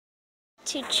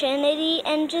To Trinity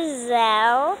and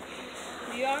Giselle.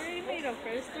 You already made a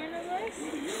first turn of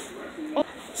this?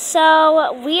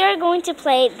 So we are going to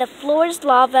play The Floor's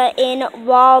Lava in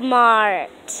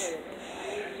Walmart.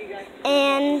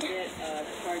 And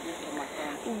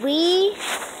we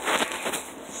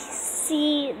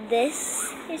see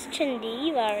this is Trinity,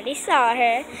 you already saw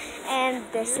her, and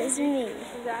this is me.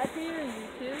 Is that for your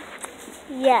YouTube?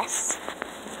 Yes.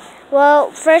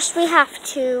 Well, first we have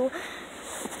to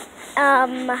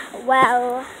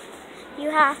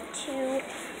you have to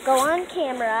go on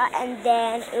camera, and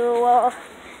then it will,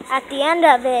 at the end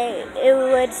of it, it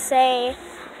would say,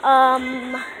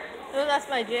 Oh, that's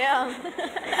my jam.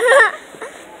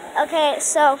 okay,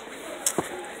 so,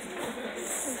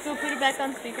 Let's go put it back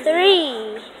on speaker.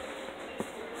 3,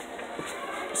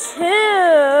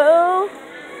 2,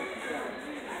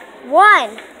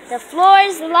 1. The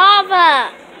floor's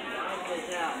lava.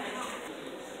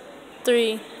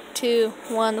 3, 2,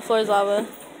 1. The floor is lava.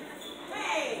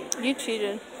 You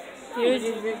cheated. You were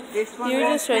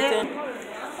just right there.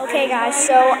 Okay, guys,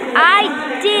 so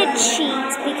I did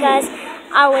cheat because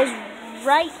I was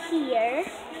right here,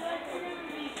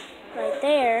 right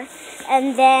there,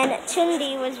 and then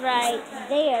Trinity was right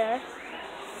there,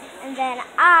 and then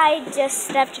I just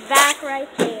stepped back right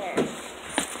there.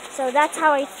 So that's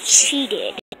how I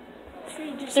cheated.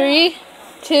 3,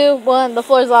 2, 1. The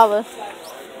floor is lava.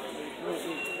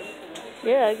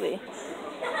 You're ugly.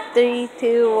 3,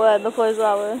 2, 1. The floor is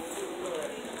lava.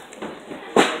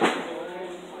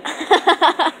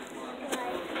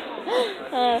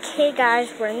 Okay, guys,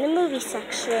 we're in the movie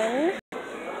section.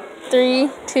 3,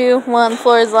 2, 1. The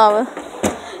floor is lava.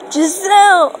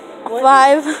 Giselle!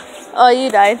 5. Oh, you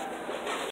died.